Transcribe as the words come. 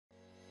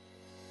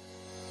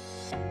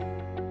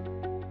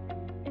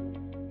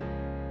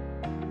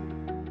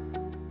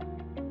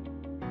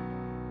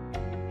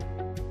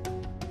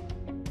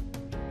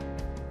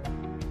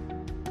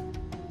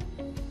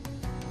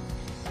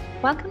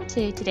Welcome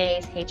to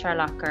today's HR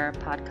Locker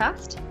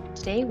podcast.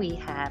 Today we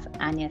have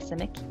Anja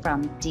Simic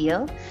from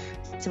Deel.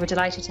 So we're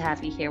delighted to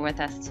have you here with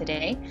us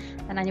today.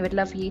 And Anja, would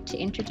love you to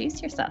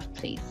introduce yourself,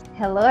 please.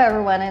 Hello,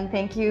 everyone, and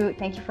thank you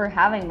for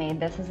having me.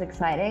 This is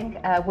exciting.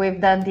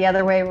 We've done the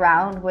other way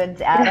around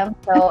with Adam,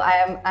 so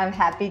I'm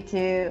happy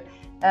to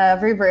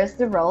reverse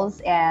the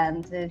roles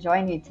and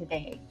join you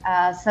today.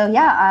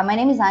 My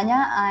name is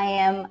Anja. I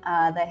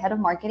am the head of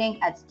marketing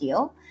at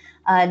Deel.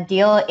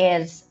 Deel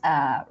is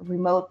a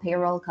remote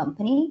payroll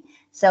company.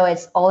 So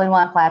it's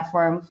all-in-one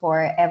platform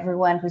for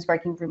everyone who's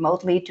working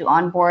remotely to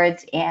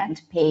onboard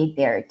and pay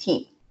their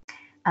team.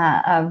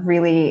 I'm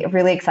really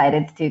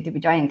excited to be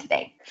joining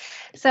today.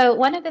 So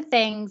one of the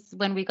things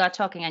when we got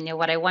talking, Anja,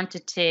 what I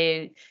wanted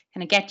to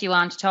kind of get you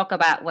on to talk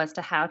about was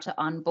how to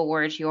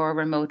onboard your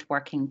remote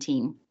working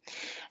team.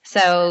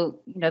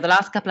 So, the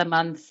last couple of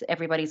months,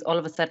 everybody's all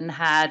of a sudden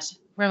had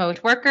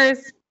remote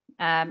workers.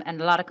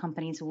 And a lot of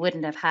companies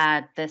wouldn't have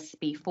had this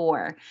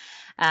before.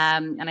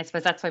 And I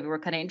suppose that's why we were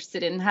kind of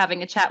interested in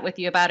having a chat with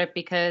you about it,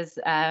 because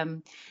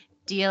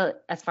Deel,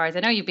 as far as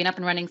I know, you've been up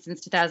and running since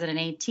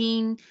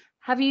 2018.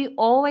 Have you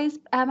always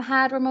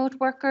had remote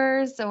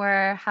workers,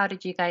 or how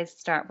did you guys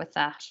start with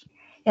that?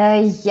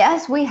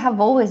 Yes, we have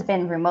always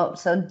been remote.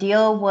 So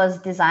Deel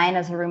was designed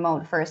as a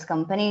remote first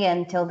company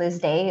until this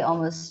day,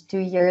 almost 2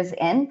 years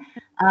in.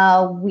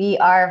 We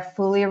are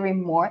fully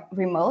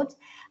remote.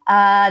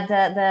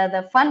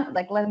 The fun,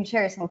 let me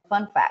share some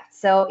fun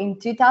facts. So in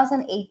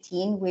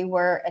 2018, we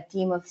were a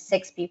team of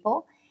 6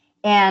 people,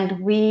 and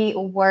we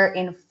were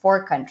in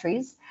 4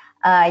 countries.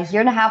 A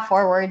year and a half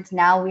forwards,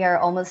 now we are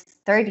almost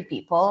 30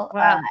 people.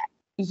 Wow.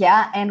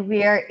 And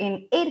we are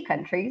in 8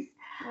 countries.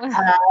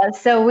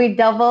 So we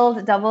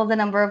doubled the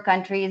number of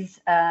countries,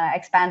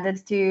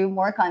 expanded to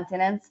more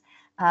continents.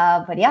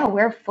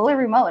 We're fully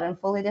remote and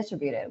fully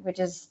distributed, which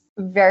is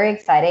very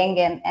exciting.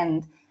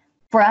 And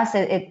for us,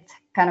 it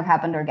kind of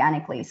happened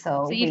organically.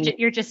 So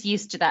you're just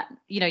used to that.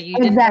 You exactly.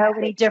 Didn't know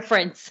any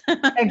difference.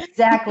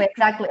 Exactly.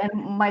 And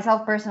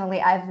myself personally,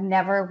 I've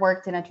never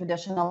worked in a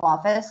traditional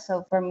office.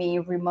 So for me,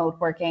 remote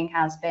working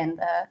has been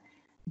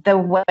the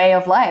way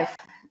of life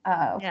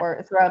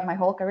throughout my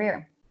whole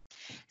career.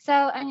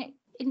 So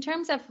in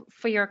terms of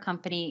for your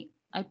company,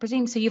 I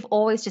presume, so you've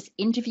always just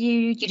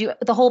interviewed, you do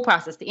the whole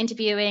process, the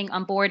interviewing,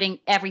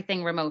 onboarding,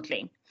 everything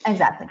remotely.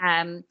 Exactly.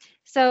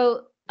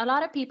 So a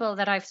lot of people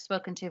that I've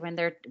spoken to when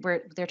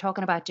they're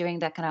talking about doing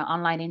that kind of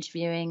online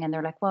interviewing, and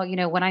they're like, well,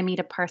 when I meet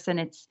a person,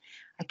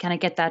 I kind of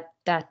get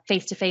that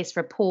face-to-face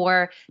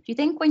rapport. Do you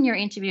think when you're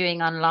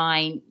interviewing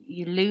online,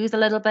 you lose a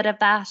little bit of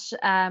that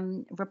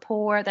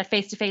rapport, that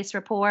face-to-face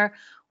rapport,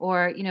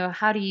 or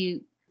how do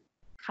you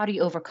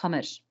overcome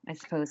it, I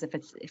suppose,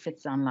 if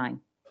it's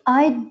online?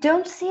 I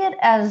don't see it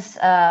as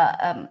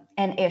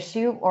an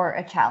issue or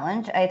a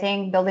challenge. I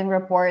think building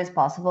rapport is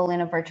possible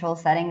in a virtual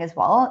setting as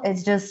well.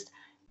 It's just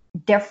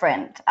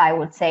different, I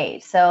would say.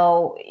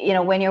 So,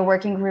 when you're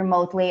working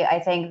remotely, I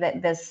think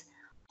that this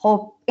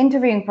whole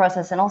interviewing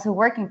process and also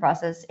working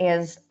process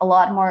is a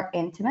lot more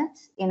intimate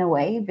in a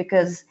way,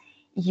 because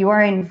you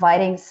are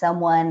inviting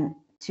someone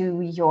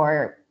to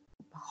your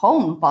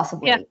home,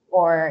 possibly,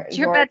 or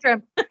your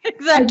bedroom.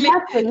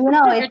 Exactly.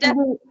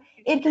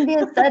 It can be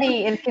a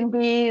study, it can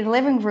be the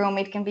living room,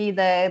 it can be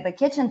the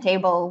kitchen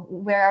table,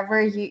 wherever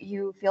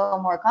you feel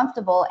more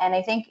comfortable. And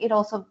I think it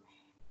also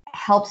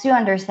helps you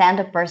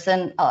understand a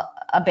person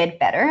a bit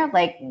better.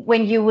 Like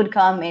when you would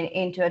come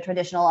into a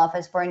traditional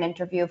office for an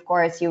interview, of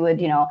course, you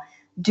would,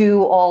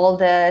 do all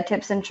the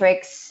tips and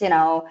tricks,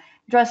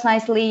 dress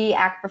nicely,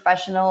 act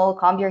professional,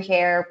 comb your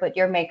hair, put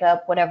your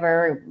makeup,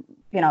 whatever,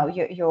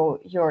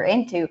 you're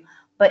into.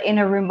 But in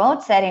a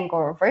remote setting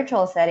or a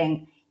virtual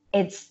setting,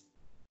 it's,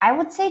 I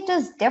would say,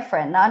 just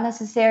different, not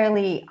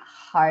necessarily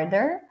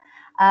harder,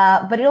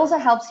 but it also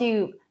helps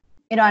you,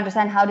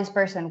 understand how this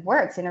person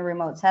works in a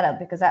remote setup,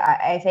 because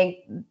I think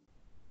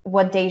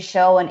what they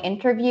show in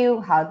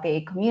interview, how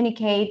they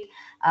communicate,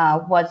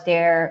 what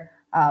their,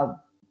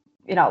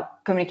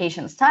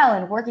 communication style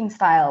and working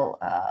style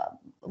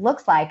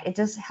looks like, it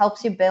just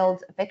helps you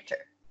build a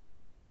picture.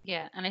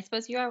 Yeah, and I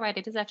suppose you are right.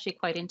 It is actually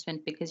quite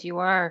intimate, because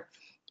you're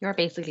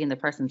basically in the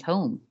person's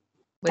home.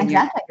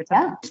 Exactly.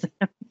 Yeah.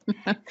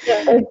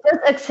 It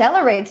just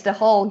accelerates the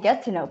whole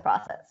get to know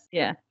process.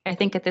 Yeah. I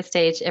think at this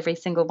stage, every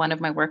single one of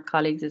my work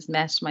colleagues has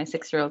met my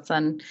 6-year-old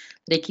son,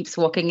 but he keeps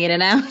walking in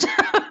and out.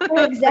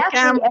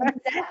 Exactly.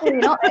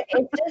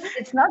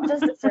 It's not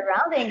just the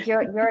surroundings.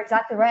 You're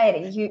exactly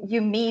right.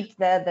 You meet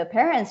the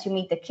parents, you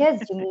meet the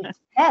kids, you meet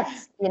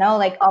pets,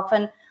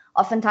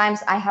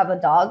 oftentimes I have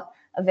a dog,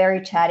 a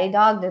very chatty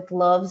dog that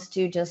loves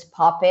to just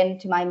pop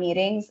into my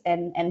meetings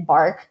and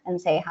bark and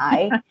say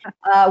hi.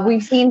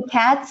 We've seen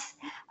cats,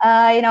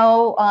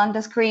 on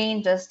the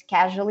screen, just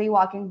casually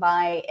walking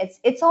by.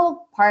 It's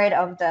all part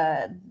of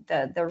the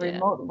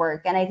remote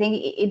work. And I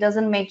think it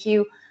doesn't make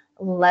you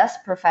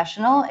less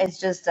professional. It's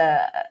just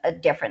a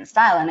different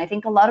style. And I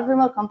think a lot of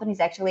remote companies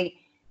actually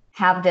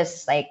have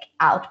this like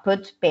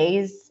output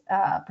based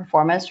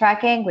performance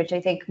tracking, which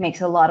I think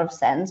makes a lot of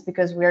sense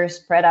because we're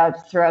spread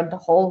out throughout the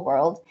whole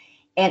world.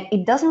 And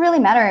it doesn't really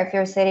matter if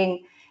you're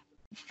sitting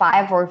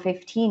 5 or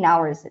 15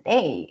 hours a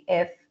day.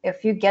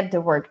 If you get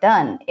the work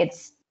done,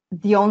 it's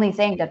the only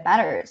thing that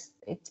matters.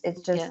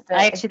 It's just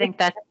I actually think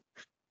that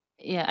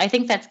I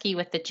think that's key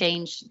with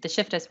the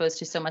shift, I suppose,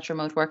 to so much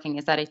remote working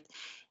is that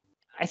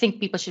I think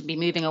people should be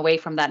moving away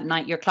from that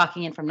night. You're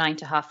clocking in from 9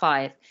 to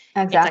 5:30.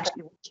 Exactly. It's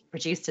actually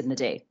produced in the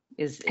day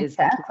is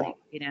exactly.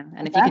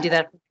 and if you can do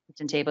that at the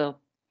kitchen table.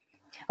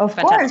 Of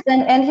course.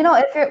 And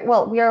if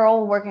you're, we are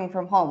all working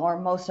from home, or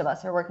most of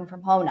us are working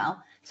from home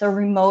now. So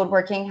remote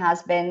working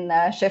has been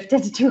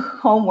shifted to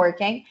home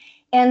working.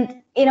 And,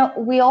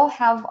 we all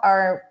have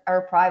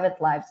our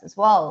private lives as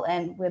well.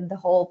 And with the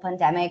whole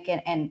pandemic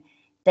and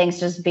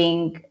things just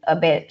being a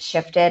bit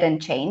shifted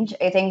and changed,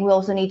 I think we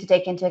also need to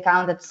take into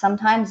account that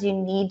sometimes you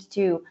need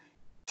to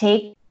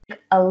take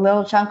a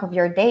little chunk of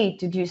your day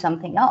to do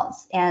something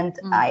else. And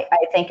I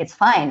think it's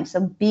fine.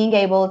 So being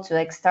able to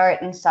like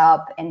start and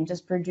stop and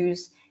just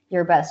produce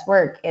your best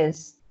work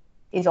is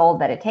all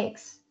that it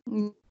takes.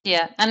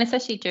 Yeah. And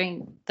especially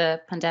during the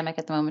pandemic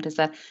at the moment is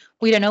that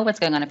we don't know what's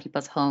going on in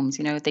people's homes.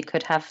 They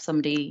could have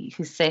somebody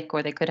who's sick,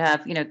 or they could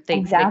have,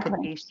 they could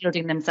be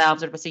shielding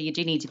themselves. So you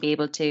do need to be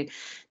able to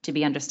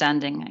be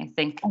understanding, I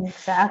think.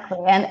 Exactly.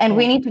 And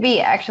we need to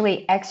be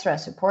actually extra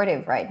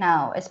supportive right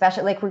now,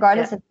 especially like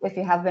regardless if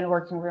you have been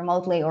working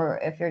remotely or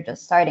if you're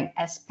just starting,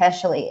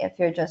 especially if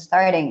you're just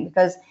starting,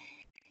 because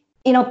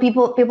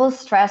people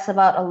stress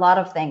about a lot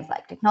of things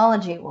like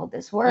technology. Will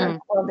this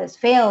work? Will this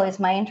fail? Is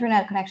my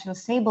internet connection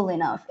stable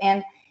enough?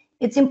 And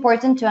it's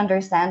important to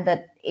understand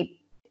that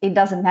it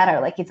doesn't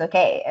matter. Like, it's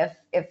okay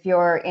if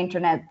your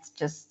internet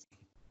just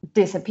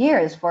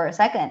disappears for a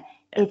second.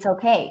 It's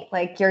okay.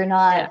 Like, you're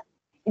not.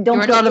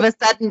 Don't all of a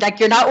sudden like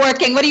you're not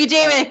working. What are you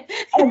doing?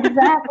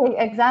 Exactly.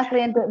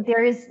 And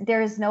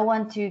there is no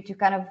one to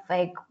kind of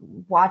like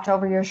watch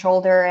over your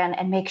shoulder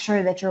and make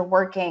sure that you're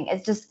working.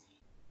 It's just.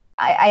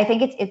 I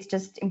think it's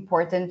just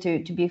important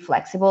to be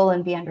flexible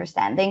and be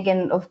understanding,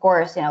 and of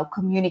course,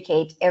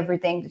 communicate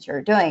everything that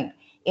you're doing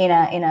in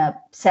a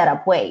set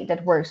up way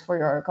that works for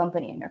your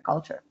company and your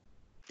culture.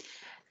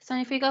 So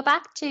if we go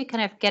back to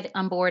kind of get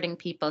onboarding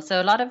people,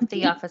 so a lot of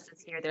the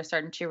offices here, they're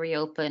starting to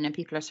reopen and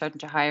people are starting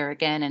to hire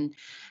again,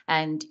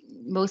 and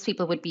most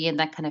people would be in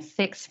that kind of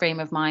fixed frame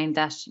of mind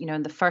that,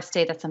 in the first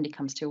day that somebody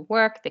comes to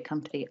work, they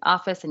come to the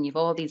office and you've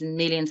all these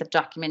millions of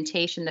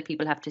documentation that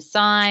people have to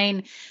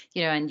sign,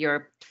 and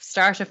your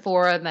starter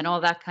form and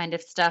all that kind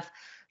of stuff.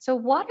 So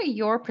what are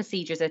your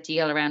procedures at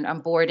Deel around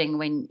onboarding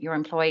when your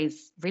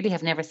employees really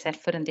have never set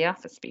foot in the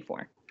office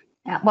before?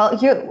 Yeah, well,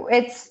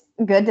 it's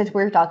good that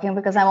we're talking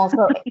because I'm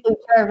also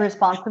HR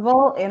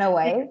responsible in a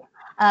way,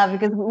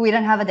 because we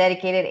don't have a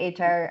dedicated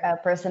HR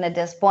person at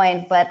this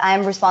point, but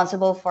I'm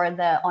responsible for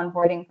the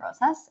onboarding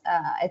process,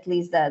 at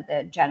least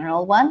the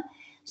general one.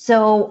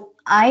 So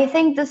I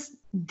think this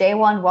day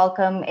one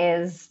welcome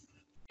is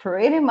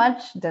pretty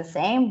much the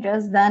same,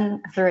 just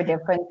done through a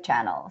different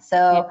channel.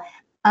 So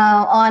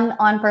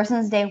on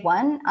person's day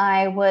one,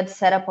 I would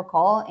set up a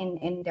call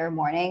in their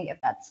morning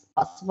if that's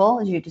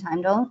possible due to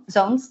time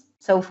zones.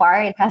 So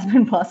far, it has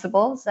been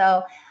possible.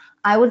 So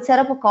I would set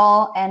up a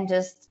call and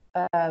just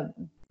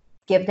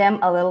give them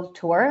a little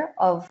tour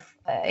of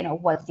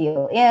what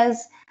Deel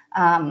is,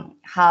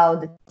 how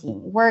the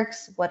team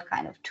works, what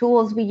kind of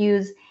tools we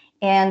use.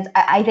 And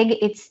I think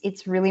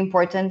it's really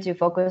important to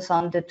focus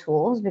on the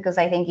tools because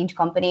I think each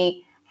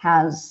company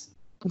has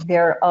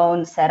their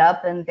own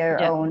setup and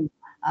their own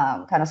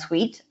kind of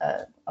suite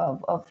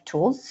of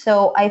tools.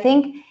 So I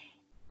think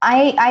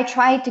I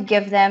try to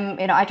give them,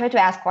 I try to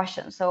ask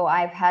questions. So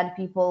I've had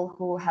people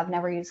who have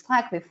never used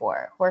Slack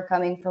before, who are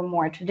coming from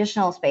more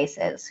traditional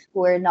spaces,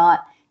 who are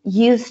not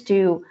used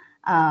to,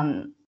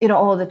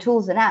 all the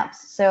tools and apps.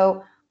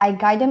 So I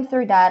guide them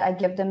through that. I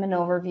give them an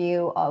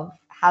overview of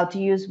how to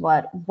use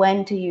what,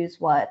 when to use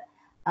what,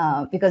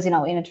 because, in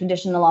a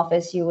traditional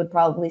office, you would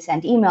probably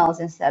send emails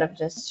instead of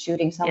just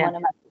shooting someone a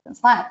message in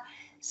Slack.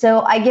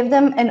 So I give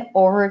them an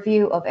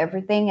overview of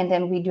everything, and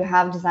then we do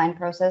have design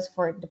process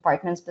for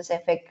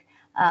department-specific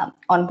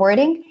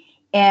onboarding.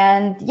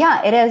 And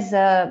it is,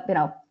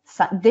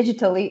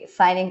 digitally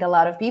signing a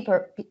lot of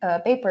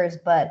papers,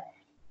 but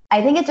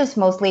I think it's just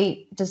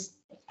mostly just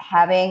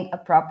having a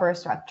proper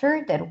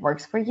structure that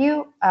works for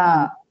you,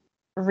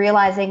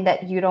 realizing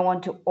that you don't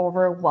want to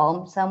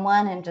overwhelm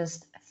someone and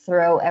just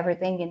throw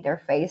everything in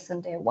their face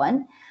on day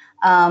one.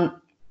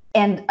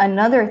 And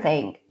another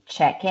thing,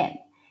 check in,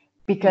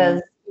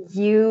 because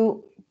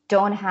you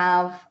don't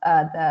have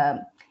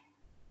the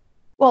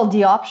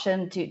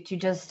option to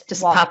just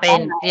pop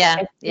in.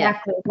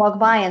 Walk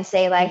by and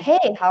say like,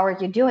 hey, how are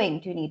you doing?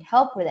 Do you need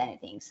help with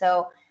anything?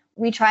 So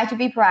we try to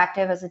be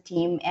proactive as a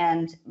team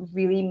and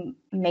really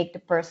make the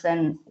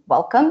person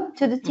welcome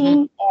to the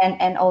team.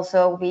 And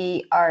also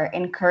we are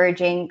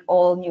encouraging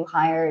all new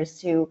hires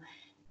to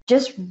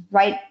just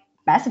write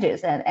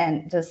messages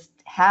and just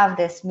have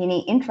this mini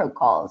intro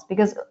calls,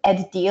 because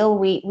at Deel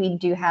we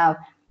do have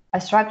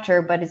a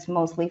structure, but it's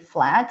mostly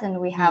flat, and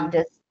we have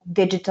this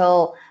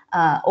digital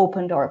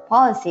open door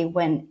policy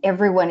when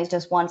everyone is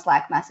just one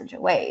Slack message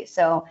away.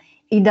 So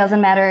it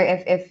doesn't matter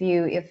if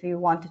you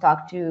want to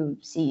talk to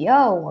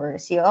CEO or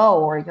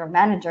COO or your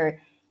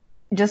manager,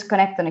 just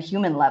connect on a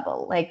human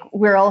level. Like,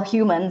 we're all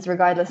humans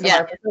regardless of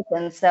our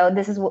positions. So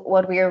this is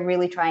what we are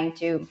really trying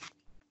to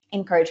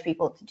encourage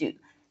people to do.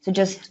 So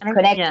just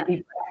connect and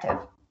be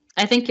productive.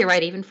 I think you're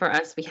right. Even for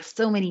us, we have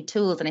so many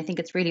tools, and I think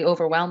it's really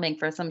overwhelming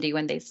for somebody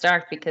when they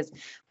start, because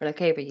we're like,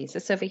 okay, we use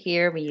this over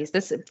here, we use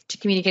this to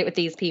communicate with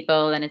these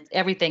people, and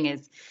everything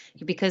is,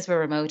 because we're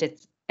remote,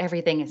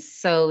 everything is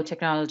so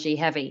technology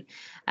heavy.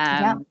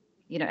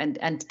 You know,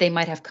 and they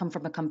might have come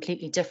from a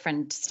completely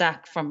different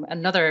stack from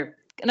another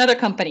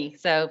company.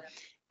 So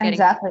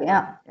exactly,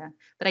 yeah.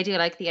 But I do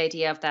like the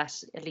idea of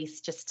that. At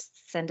least just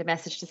send a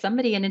message to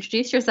somebody and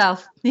introduce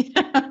yourself.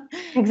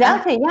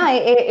 Exactly. Yeah,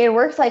 it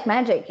works like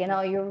magic. You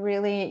know, you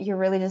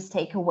really just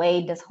take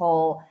away this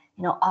whole,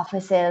 you know,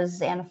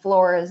 offices and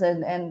floors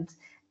and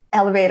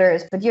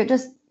elevators, but you're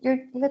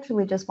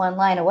literally just one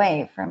line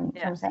away from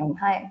saying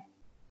hi.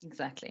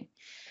 Exactly.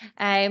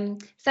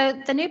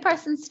 So the new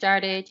person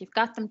started, you've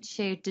got them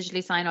to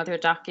digitally sign all their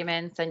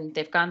documents, and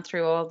they've gone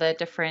through all the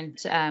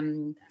different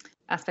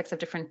aspects of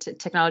different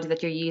technology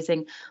that you're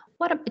using.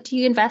 What do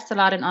you invest a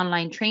lot in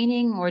online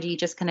training, or do you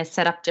just kind of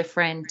set up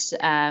different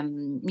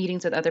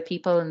meetings with other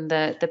people in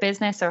the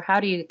business, or how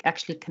do you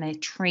actually kind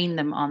of train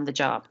them on the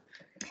job?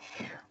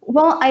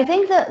 Well, I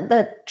think that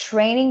the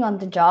training on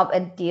the job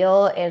at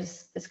Deel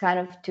is kind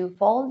of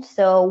twofold.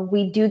 So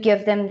we do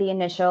give them the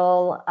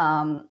initial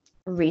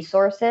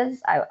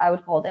resources. I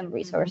would call them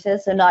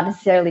resources, so not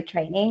necessarily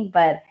training,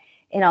 but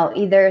you know,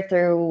 either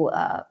through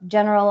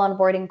general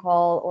onboarding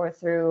call or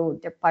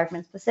through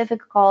department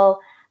specific call.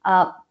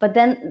 But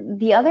then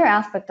the other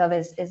aspect of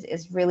it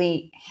is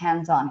really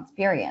hands-on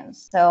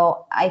experience.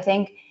 So I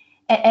think,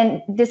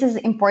 and this is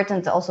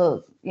important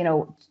also, you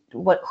know,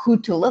 who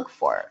to look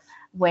for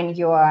when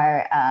you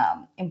are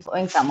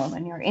employing someone,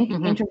 when you're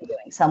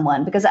interviewing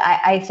someone, because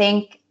I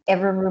think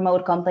every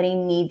remote company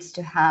needs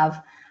to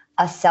have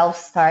a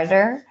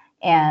self-starter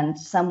and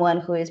someone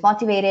who is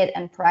motivated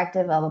and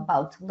proactive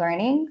about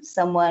learning,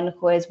 someone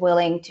who is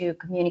willing to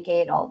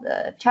communicate all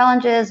the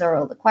challenges or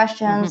all the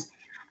questions.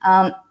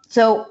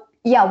 So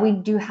yeah, we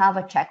do have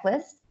a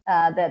checklist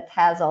that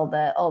has all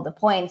the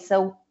points.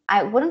 So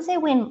I wouldn't say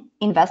we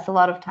invest a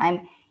lot of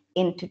time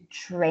into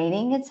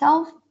training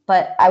itself,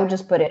 but I would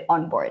just put it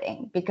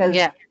onboarding, because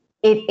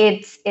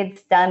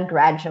it's done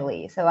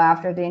gradually. So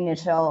after the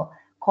initial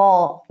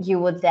call, you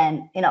would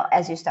then, you know,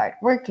 as you start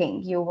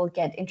working, you will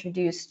get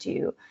introduced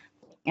to,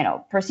 you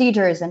know,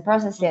 procedures and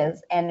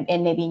processes and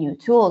maybe new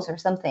tools or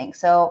something.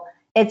 So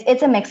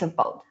it's a mix of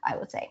both, I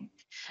would say.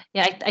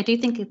 Yeah, I do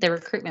think the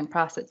recruitment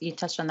process, you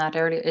touched on that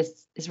earlier,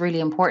 is really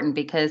important,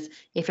 because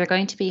if you're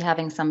going to be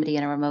having somebody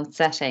in a remote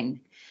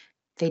setting,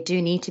 they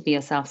do need to be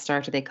a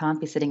self-starter. They can't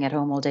be sitting at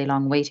home all day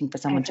long waiting for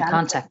someone to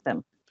contact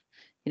them.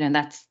 You know, and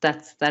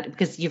that's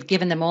because you've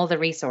given them all the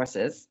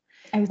resources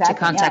to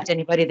contact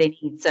anybody they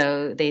need.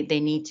 So they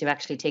need to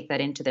actually take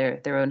that into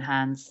their own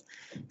hands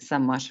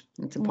somewhat.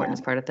 It's important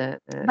as part of the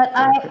but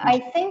I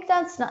think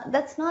that's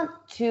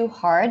not too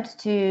hard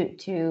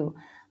to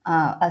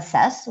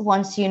assess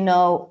once you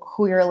know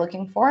who you're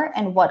looking for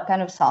and what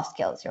kind of soft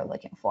skills you're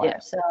looking for.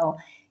 So,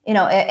 you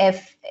know,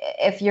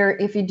 if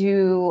you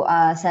do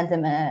send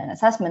them an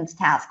assessment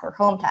task or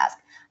home task,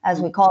 as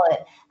we call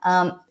it,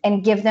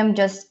 and give them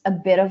just a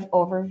bit of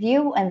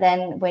overview, and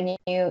then when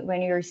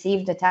you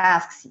receive the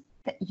tasks,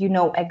 you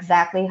know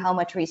exactly how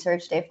much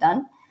research they've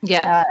done.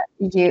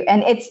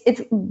 And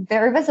it's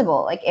very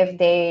visible. Like, if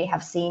they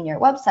have seen your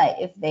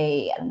website, if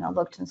they, I don't know,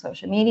 looked on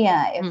social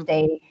media, if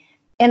they,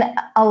 and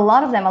a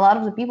lot of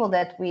the people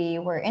that we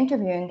were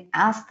interviewing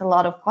asked a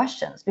lot of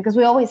questions, because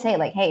we always say,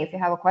 like, hey, if you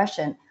have a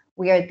question,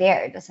 we are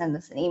there to send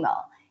us an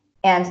email.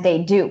 And they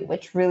do,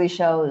 which really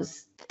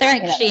shows they're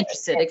actually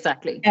interested.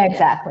 Exactly.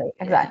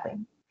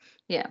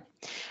 Yeah.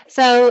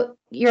 So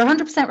you're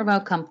 100%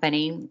 remote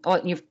company, or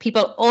you have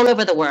people all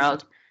over the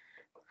world.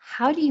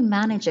 How do you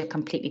manage a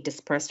completely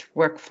dispersed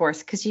workforce?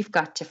 Because you've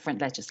got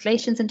different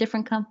legislations in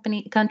different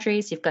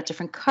countries, you've got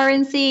different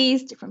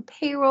currencies, different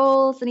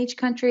payrolls in each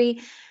country.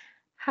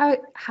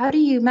 How do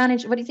you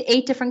manage, what do you say,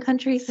 8 different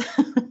countries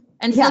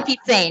and still keep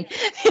sane?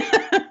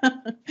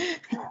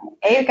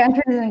 8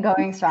 countries and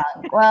going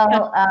strong.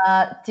 Well,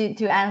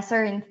 to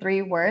answer in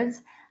 3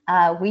 words,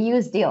 we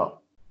use Deel.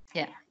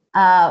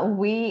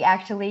 We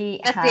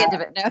actually that's the end of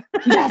it.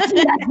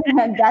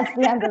 No, that's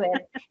the end of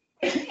it.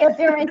 If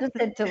you're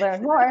interested to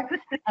learn more,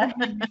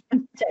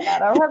 check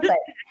out our website.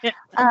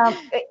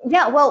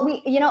 Well,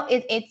 we, you know,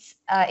 it's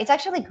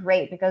actually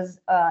great, because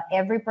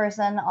every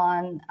person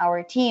on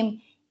our team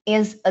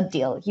is a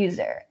Deel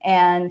user,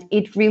 and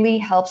it really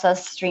helps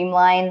us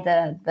streamline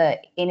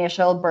the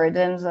initial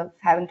burdens of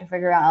having to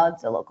figure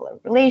out the local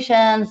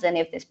relations and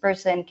if this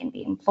person can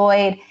be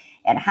employed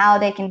and how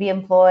they can be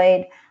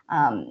employed.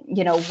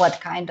 what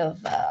kind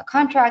of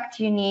contract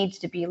you need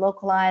to be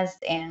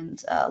localized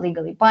and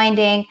legally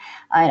binding,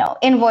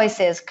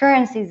 invoices,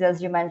 currencies,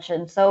 as you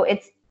mentioned. So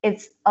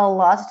it's a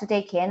lot to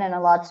take in and a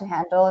lot to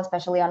handle,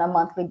 especially on a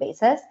monthly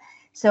basis.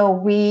 So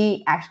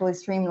we actually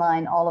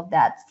streamline all of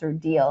that through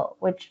Deel,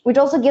 which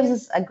also gives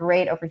us a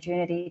great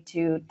opportunity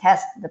to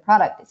test the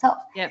product itself.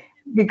 Yeah.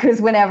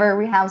 Because whenever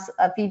we have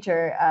a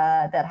feature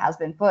that has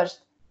been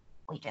pushed,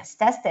 we just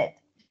test it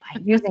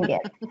by using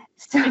it.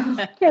 So,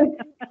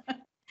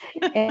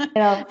 and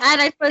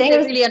I suppose they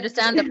really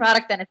understand the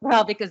product then as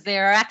well, because they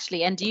are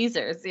actually end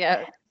users.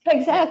 Yeah.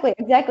 Exactly.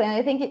 And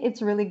I think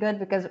it's really good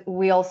because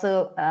we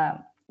also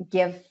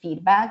give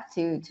feedback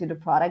to the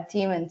product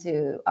team and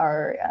to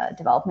our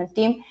development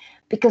team,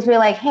 because we're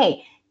like,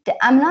 hey,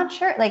 I'm not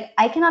sure, like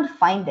I cannot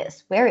find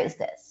this. Where is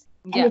this?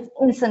 And it's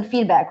instant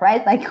feedback,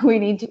 right? Like we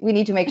need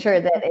to make sure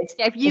that it's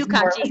if you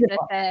can't use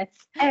it,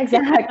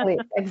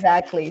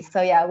 exactly.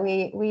 So yeah,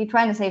 we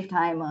try to save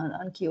time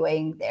on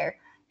QAing there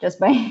just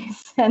by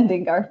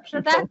sending our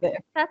people there.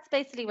 That's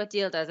basically what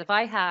Deel does. If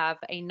I have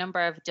a number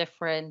of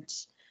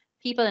different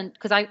people, and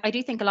because I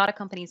do think a lot of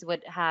companies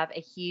would have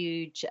a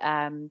huge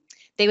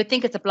they would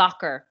think it's a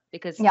blocker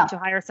because to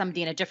hire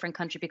somebody in a different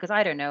country, because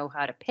I don't know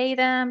how to pay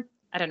them,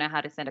 I don't know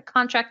how to send a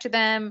contract to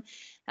them,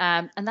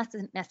 and that's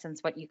in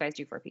essence what you guys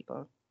do for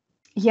people.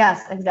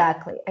 Yes,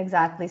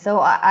 exactly. So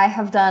I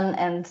have done,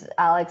 and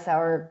Alex,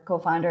 our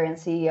co-founder and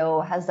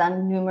CEO, has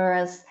done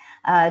numerous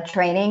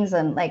trainings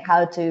on like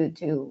how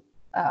to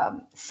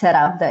set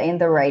up in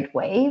the right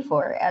way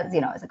for as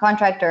a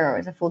contractor or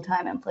as a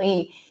full-time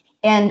employee.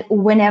 And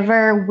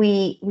whenever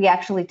we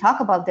actually talk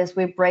about this,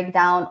 we break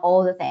down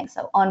all the things.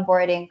 So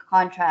onboarding,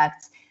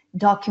 contracts,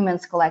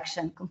 documents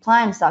collection,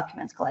 compliance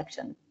documents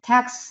collection,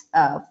 tax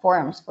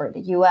forms for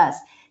the US,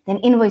 then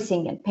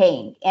invoicing and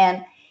paying.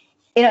 And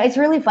it's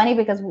really funny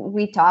because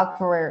we talk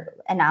for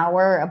an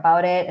hour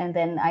about it, and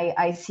then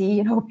I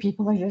see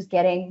people are just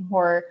getting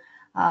more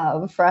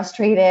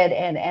frustrated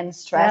and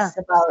stressed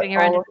about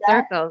all of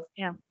that. Circles.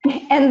 Yeah.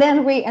 And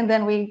then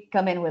we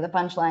come in with a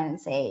punchline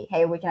and say,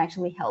 hey, we can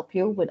actually help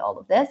you with all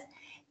of this.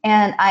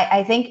 And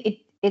I think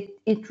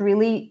it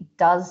really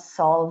does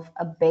solve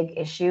a big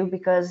issue,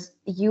 because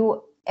if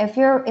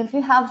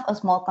you have a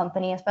small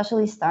company,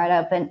 especially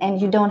startup,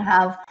 and you don't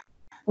have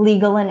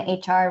legal and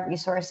HR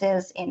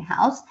resources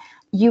in-house,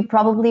 you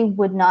probably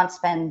would not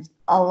spend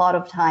a lot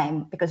of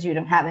time, because you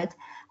don't have it,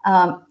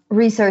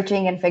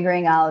 researching and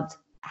figuring out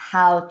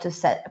how to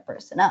set a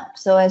person up.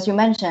 So as you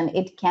mentioned,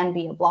 it can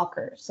be a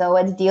blocker. So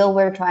at Deel,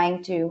 we're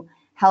trying to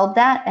help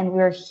that, and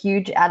we're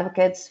huge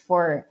advocates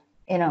for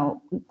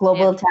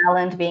global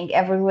talent being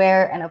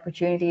everywhere, and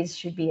opportunities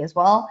should be as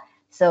well.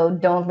 So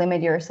don't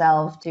limit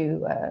yourself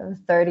to a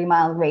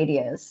 30-mile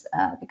radius,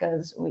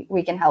 because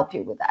we can help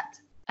you with that.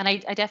 And I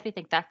definitely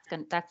think that's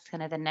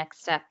kind of the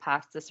next step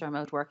past this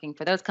remote working.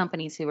 For those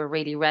companies who were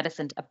really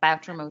reticent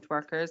about remote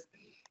workers,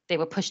 they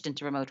were pushed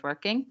into remote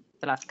working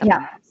the last couple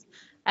of months.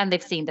 And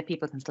they've seen that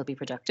people can still be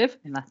productive,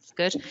 and that's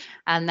good.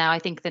 And now I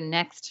think the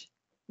next,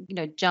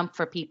 jump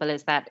for people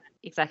is that,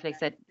 exactly like I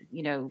said,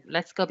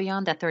 let's go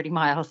beyond that 30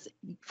 miles.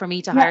 For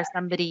me to hire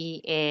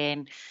somebody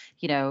in,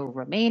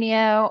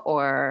 Romania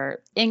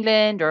or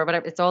England or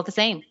whatever, it's all the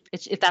same.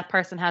 If that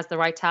person has the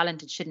right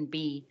talent, it shouldn't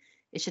be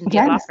a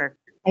blocker.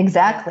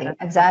 Exactly.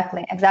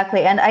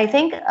 And I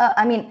think,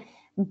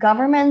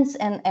 governments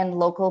and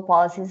local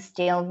policies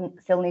still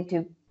need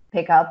to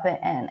pick up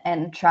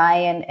and try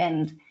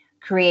and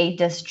create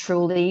this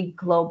truly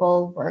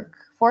global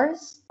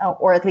workforce,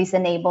 or at least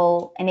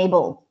enable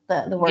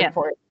the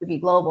workforce to be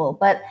global.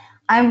 But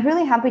I'm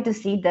really happy to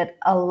see that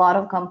a lot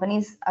of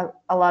companies,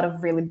 a lot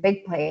of really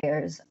big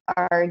players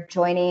are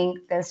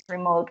joining this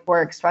remote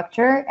work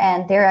structure,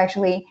 and they're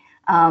actually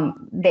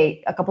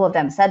a couple of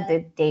them said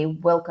that they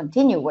will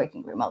continue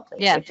working remotely,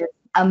 which is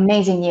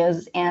amazing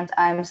news. And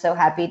I'm so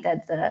happy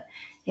that the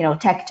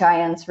tech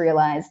giants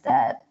realize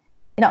that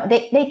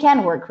they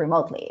can work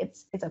remotely.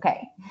 It's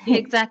okay.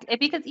 Exactly.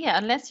 Because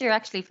unless you're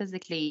actually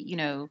physically,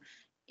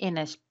 in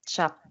a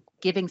shop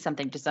giving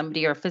something to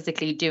somebody, or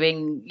physically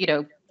doing,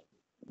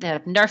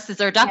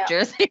 nurses or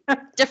doctors,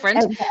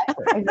 different.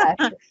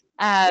 Exactly.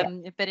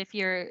 But if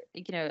you're,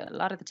 a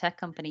lot of the tech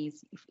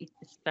companies,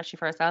 especially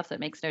for ourselves, it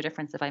makes no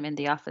difference if I'm in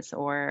the office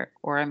or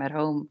I'm at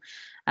home.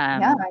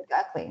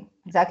 Exactly.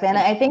 And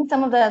I think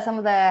some of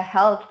the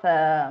health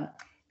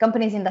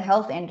companies in the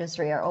health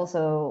industry are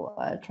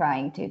also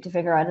trying to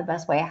figure out the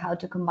best way how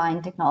to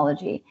combine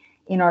technology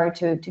in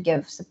order to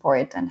give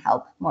support and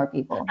help more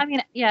people.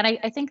 And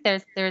I think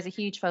there's a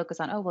huge focus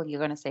on, you're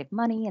going to save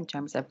money in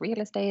terms of real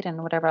estate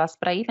and whatever else.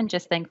 But I even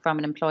just think from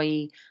an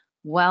employee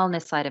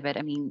wellness side of it,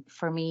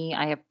 for me,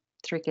 I have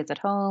 3 kids at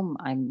home.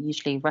 I'm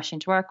usually rushing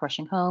to work,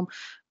 rushing home,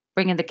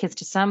 bringing the kids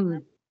to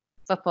some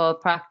football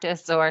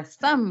practice or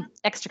some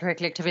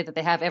extracurricular activity that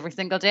they have every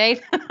single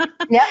day.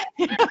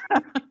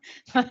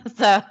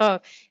 So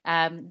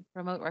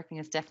remote working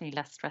is definitely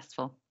less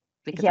stressful,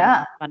 because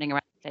I'm running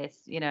around the place,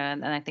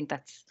 and I think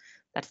that's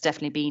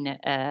definitely been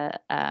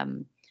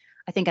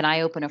I think an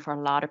eye opener for a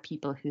lot of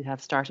people who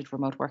have started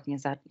remote working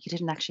is that you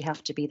didn't actually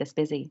have to be this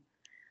busy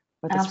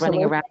or this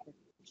running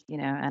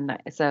Absolutely. around,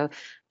 and so,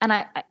 and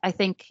I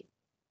think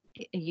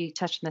you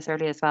touched on this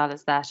earlier as well,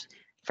 is that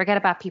forget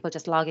about people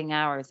just logging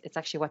hours. It's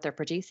actually what they're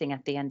producing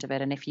at the end of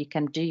it. And if you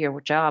can do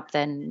your job,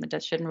 then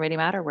it shouldn't really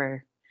matter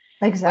where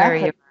Exactly.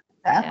 you are.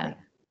 Exactly. Yeah.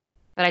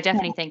 But I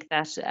definitely think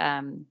that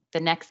the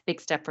next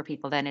big step for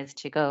people then is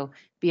to go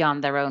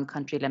beyond their own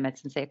country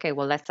limits and say, okay,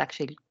 well, let's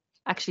actually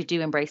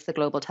do embrace the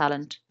global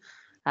talent.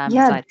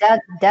 Yeah,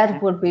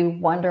 that would be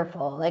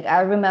wonderful. Like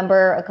I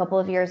remember a couple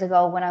of years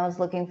ago when I was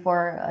looking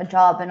for a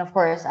job, and of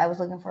course I was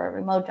looking for a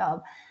remote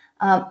job.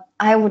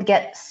 I would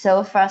get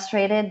so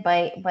frustrated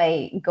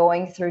by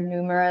going through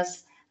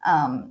numerous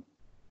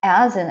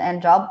ads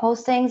and job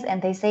postings,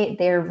 and they say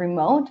they're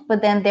remote,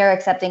 but then they're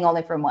accepting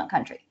only from one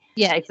country.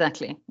 Yeah,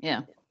 exactly.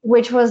 Yeah.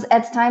 Which was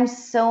at times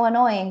so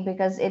annoying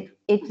because it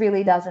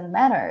really doesn't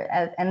matter,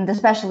 and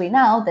especially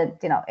now that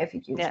if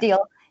you use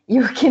Deel,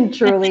 you can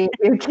truly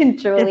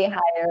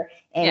hire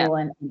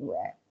anyone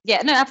anywhere.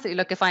 Yeah, no, absolutely.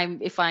 Look,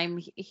 if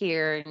I'm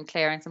here in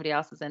Clare and somebody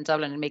else is in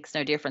Dublin, it makes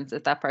no difference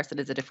if that person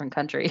is a different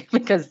country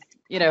because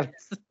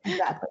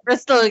exactly. we're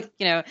still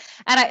and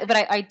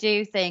I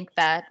do think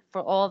that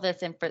for all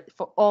this and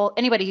for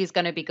anybody who's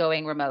going to be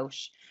going remote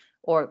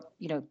or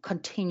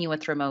continue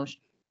with remote,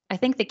 I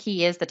think the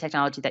key is the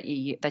technology that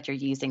you're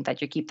using,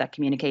 that you keep that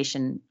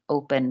communication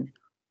open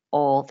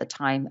all the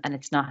time, and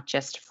it's not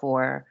just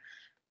for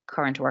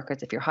current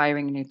workers. If you're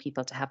hiring new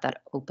people, to have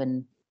that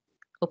open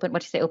what do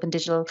you say, open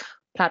digital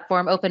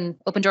platform, open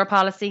door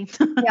policy.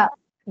 Yeah,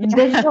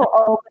 digital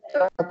open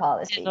door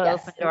policy. Digital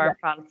open door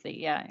policy.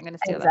 Yeah, I'm going to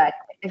steal that.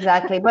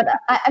 Exactly. But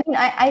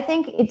I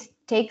think it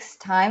takes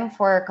time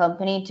for a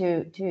company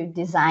to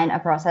design a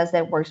process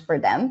that works for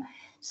them.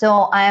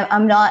 So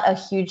I'm not a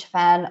huge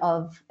fan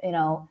of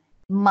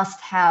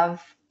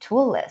must-have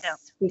tool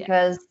lists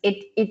because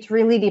it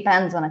really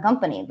depends on a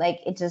company.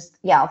 Like it just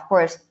of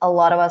course a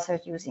lot of us are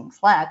using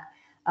Slack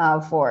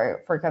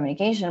for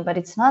communication, but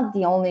it's not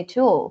the only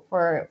tool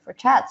for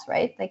chats,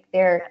 right? Like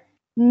there are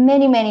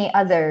many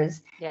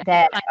others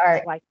that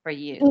are right for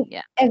you.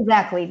 Yeah,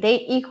 exactly.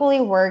 They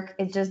equally work.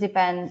 It just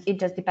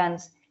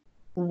depends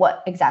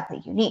what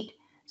exactly you need.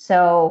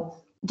 So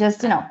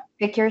just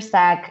pick your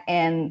stack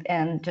and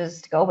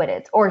just go with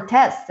it, or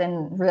test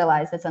and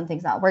realize that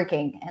something's not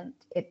working and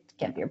it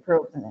can be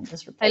improved, and then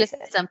just replace it. I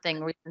listened to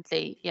something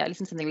recently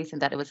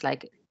that it was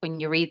like, when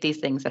you read these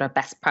things that are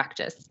best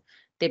practice,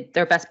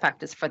 they're best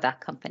practice for that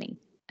company,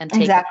 and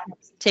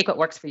take what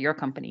works for your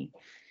company.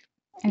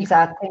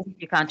 Exactly.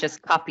 You can't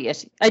just copy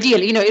it.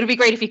 Ideally, it would be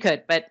great if you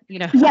could, but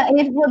Yeah,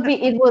 it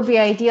would be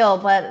ideal,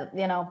 but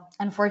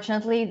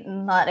unfortunately,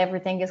 not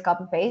everything is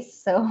copy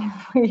paste, so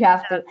we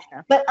have to.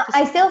 But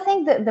I still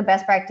think that the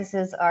best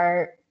practices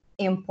are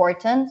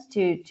important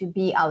to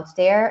be out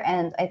there,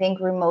 and I think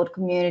remote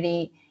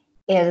community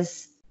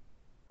is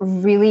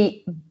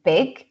really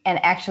big and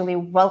actually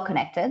well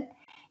connected,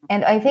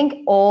 and I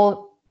think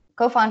all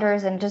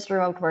co-founders and just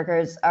remote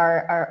workers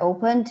are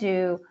open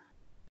to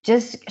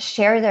just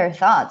share their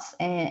thoughts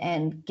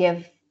and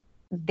give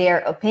their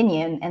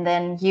opinion, and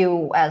then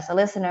you as a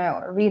listener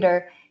or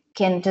reader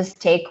can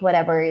just take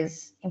whatever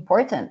is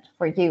important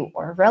for you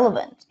or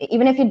relevant.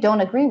 Even if you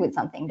don't agree with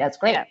something, that's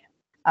great.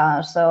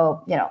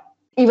 So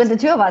even the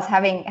two of us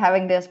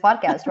having this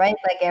podcast, right?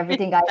 Like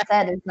everything I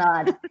said is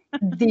not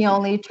the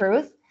only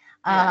truth.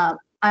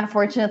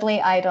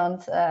 Unfortunately, I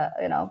don't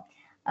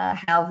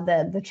have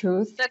the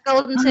truth. The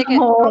golden ticket.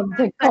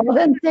 The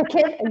golden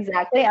ticket.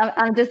 Exactly.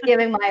 I'm just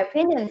giving my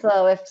opinion.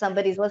 So if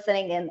somebody's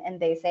listening and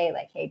they say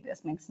like, hey,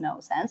 this makes no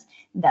sense,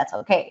 that's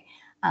okay.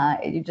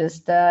 You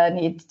just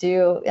need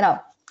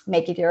to,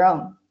 make it your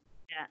own.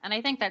 Yeah. And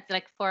I think that's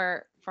like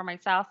for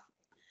myself,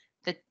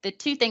 the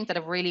two things that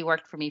have really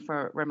worked for me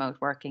for remote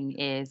working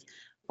is,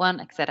 one,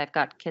 like I said, I've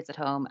got kids at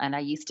home, and I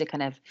used to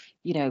kind of,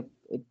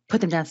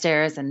 put them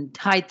downstairs and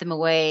hide them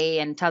away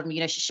and tell them,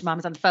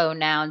 mom's on the phone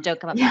now and don't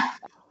come up. Yeah.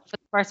 For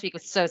the first week,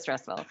 it was so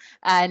stressful.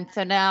 And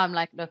so now I'm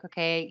like, look,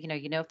 okay,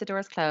 if the door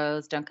is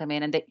closed, don't come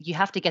in. And you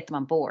have to get them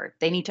on board.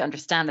 They need to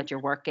understand that you're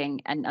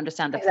working and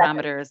understand the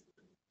parameters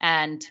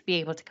and be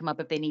able to come up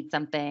if they need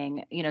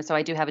something. So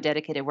I do have a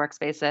dedicated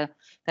workspace so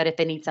that if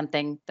they need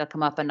something, they'll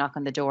come up and knock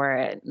on the door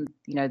and,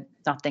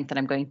 not think that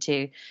I'm going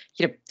to,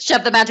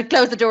 shove them out and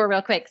close the door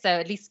real quick. So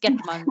at least get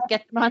them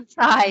on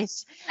site.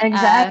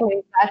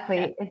 Exactly.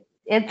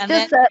 It's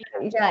just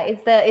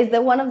it's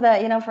the one of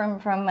the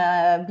from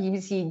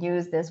BBC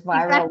News, this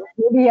viral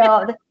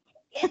video.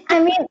 I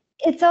mean,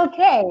 it's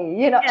okay,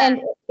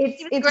 and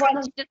it's one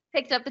of, she just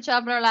picked up the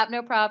child in her lap,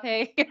 no prob.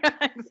 Hey,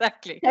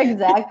 exactly.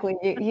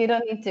 You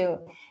don't need to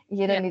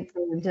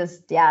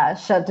just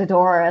shut the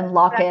door and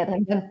lock it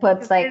and then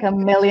put like a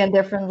million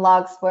different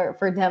locks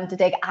for them to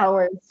take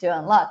hours to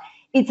unlock.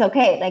 It's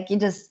okay. Like you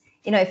just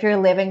if you're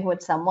living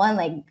with someone,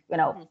 like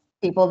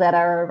people that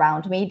are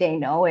around me, they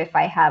know if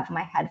I have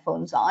my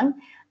headphones on,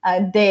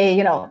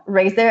 they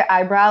raise their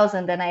eyebrows,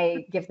 and then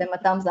I give them a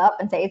thumbs up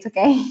and say it's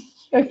okay.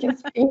 You can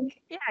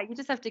speak. Yeah, you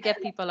just have to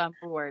get people on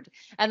board.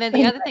 And then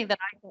the other thing that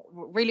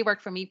really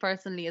worked for me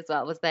personally as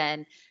well was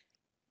then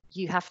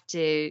you have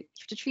to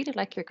treat it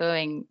like you're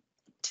going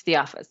to the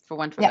office, for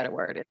want of a better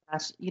word. It's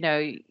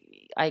that,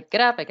 I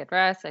get up, I get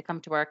dressed, I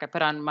come to work, I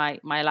put on my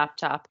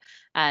laptop,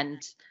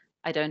 and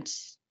I don't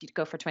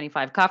go for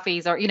 25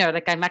 coffees or,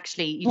 like I'm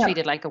actually, you treat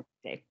it like a work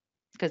day,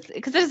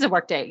 because this is a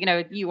work day.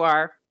 You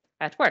are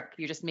at work.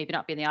 You're just maybe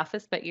not be in the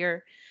office, but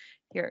you're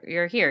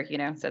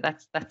here, so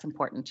that's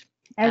important.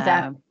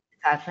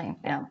 Exactly.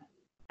 Yeah.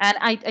 And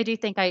I do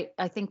think I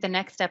think the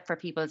next step for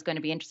people is going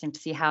to be interesting to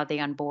see how they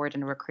onboard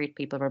and recruit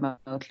people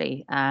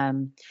remotely.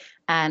 And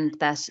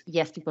that,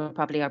 yes, people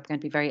probably are going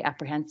to be very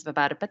apprehensive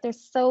about it, but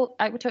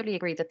I would totally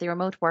agree that the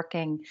remote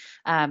working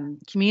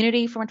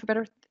community, for want of a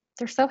better,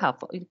 they're so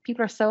helpful.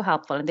 People are so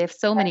helpful, and they have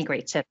so many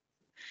great tips.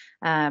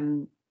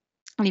 And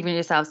even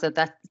yourself, so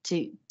that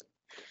to,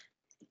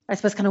 I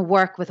suppose, kind of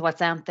work with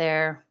what's out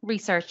there,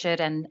 research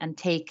it, and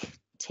take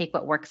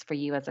what works for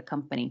you as a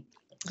company.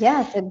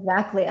 Yes,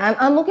 exactly.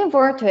 I'm looking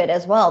forward to it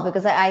as well,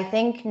 because I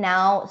think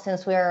now,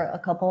 since we're a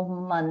couple of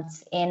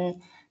months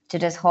into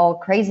this whole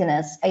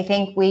craziness, I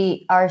think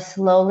we are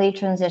slowly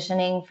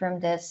transitioning from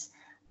this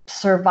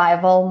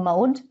survival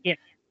mode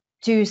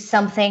to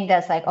something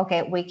that's like,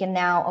 okay, we can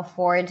now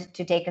afford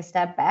to take a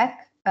step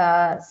back,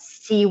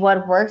 see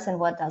what works and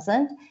what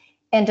doesn't,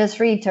 and just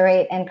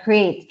reiterate and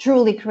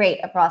truly create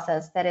a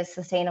process that is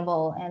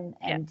sustainable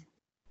and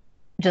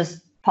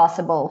just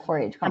possible for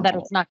each company. And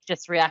that it's not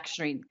just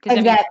reactionary.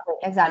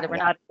 Exactly. We're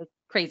not in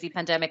crazy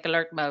pandemic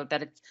alert mode,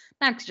 that it's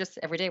not just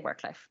everyday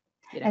work life.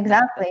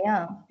 Exactly.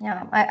 Yeah.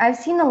 I've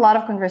seen a lot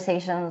of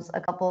conversations a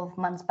couple of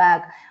months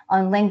back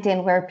on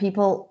LinkedIn where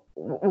people,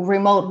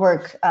 remote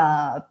work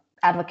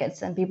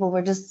advocates, and people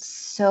were just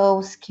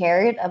so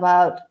scared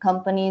about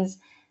companies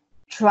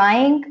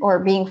trying or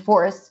being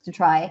forced to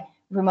try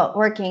remote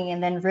working,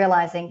 and then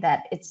realizing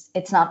that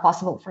it's not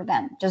possible for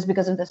them just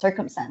because of the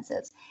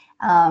circumstances,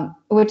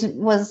 which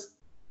was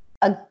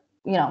a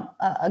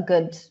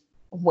good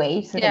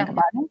way to think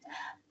about it.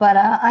 But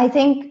I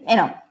think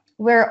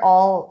we're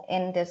all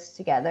in this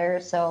together,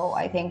 so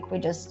I think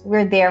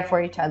we're there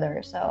for each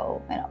other.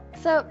 So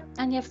So,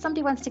 and if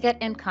somebody wants to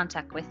get in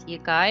contact with you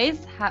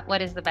guys,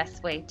 what is the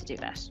best way to do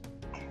that?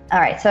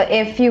 All right. So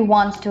if you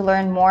want to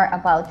learn more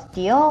about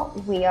Deel,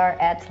 we are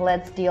at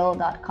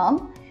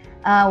letsdeel.com.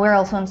 We're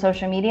also on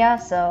social media,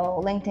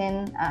 so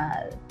LinkedIn,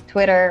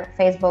 Twitter,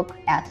 Facebook,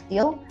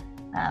 @Deel.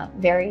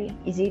 Very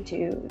easy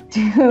to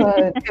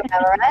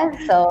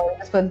memorize. So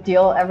just put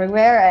Deel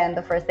everywhere, and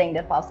the first thing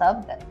that pops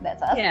up,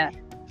 that's us. Yeah.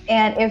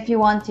 And if you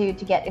want to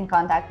get in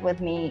contact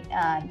with me,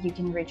 you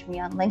can reach me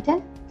on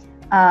LinkedIn.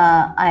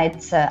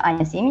 It's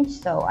Anja Simic,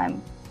 so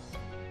I'm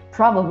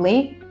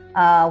probably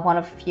one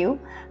of few.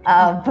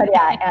 But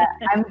yeah,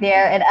 I'm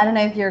there, and I don't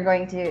know if you're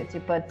going to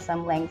put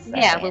some links.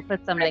 We'll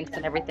put some links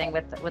and everything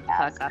with the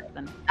podcast.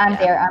 And I'm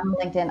there. I'm on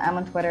LinkedIn. I'm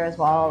on Twitter as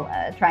well,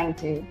 trying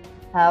to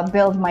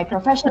build my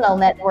professional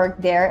network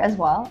there as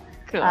well.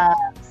 Cool.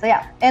 So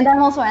yeah, and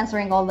I'm also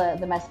answering all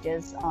the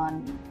messages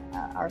on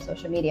our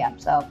social media.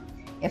 So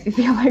if you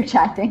feel like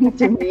chatting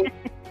to me,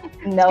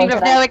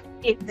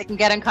 they can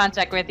get in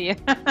contact with you.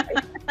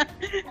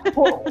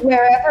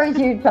 Wherever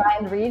you try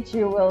and reach,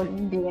 you will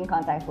be in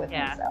contact with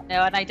me. So.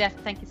 No, and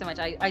thank you so much.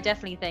 I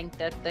definitely think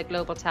that the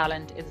global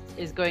talent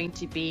is going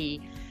to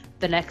be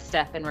the next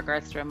step in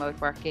regards to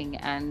remote working,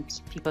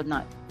 and people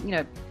not,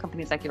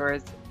 companies like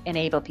yours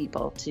enable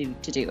people to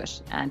do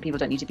it, and people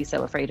don't need to be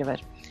so afraid of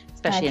it,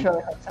 especially. I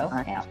truly hope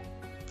so. Yeah.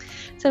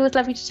 So it was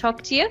lovely to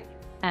talk to you,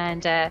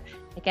 and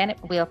again,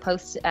 we'll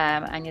post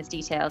Anja's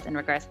details in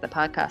regards to the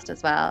podcast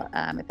as well,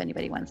 if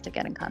anybody wants to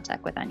get in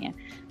contact with Anja.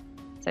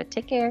 So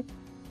take care.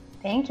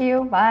 Thank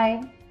you.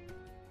 Bye.